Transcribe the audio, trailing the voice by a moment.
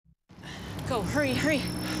go. Hurry, hurry.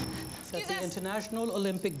 That the International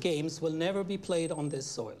Olympic Games will never be played on this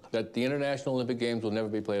soil. That the International Olympic Games will never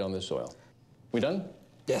be played on this soil. We done?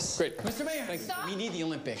 Yes. Great. Mr. Mayor, we need the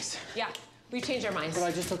Olympics. Yeah, we've changed our minds. But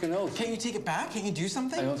I just took an oath. Can't you take it back? Can't you do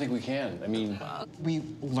something? I don't think we can. I mean... We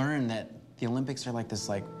learned that the Olympics are like this,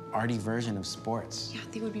 arty version of sports. Yeah,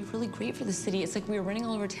 they would be really great for the city. It's like we were running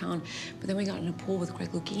all over town, but then we got in a pool with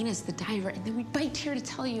Greg Louganis, the diver, and then we biked here to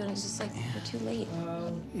tell you, and it's just like, we're too late.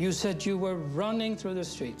 You said you were running through the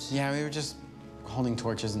streets. Yeah, we were just holding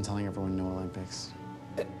torches and telling everyone no Olympics.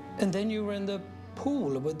 And then you were in the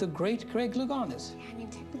pool with the great Greg Louganis. Yeah, I mean,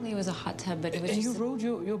 technically it was a hot tub, but it was and just... you rode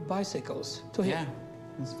your bicycles to him?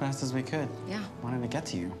 Yeah, as fast as we could. Yeah. Wanted to get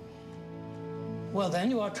to you. Well,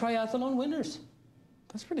 then you are triathlon winners.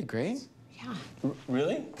 That's pretty great. Yeah.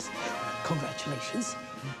 Really? Congratulations.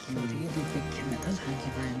 Thank you. The Olympic medal. Thank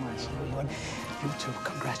you very much. You too.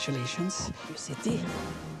 Congratulations. You city.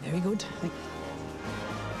 Very good.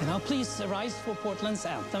 And now please rise for Portland's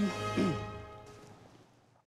anthem.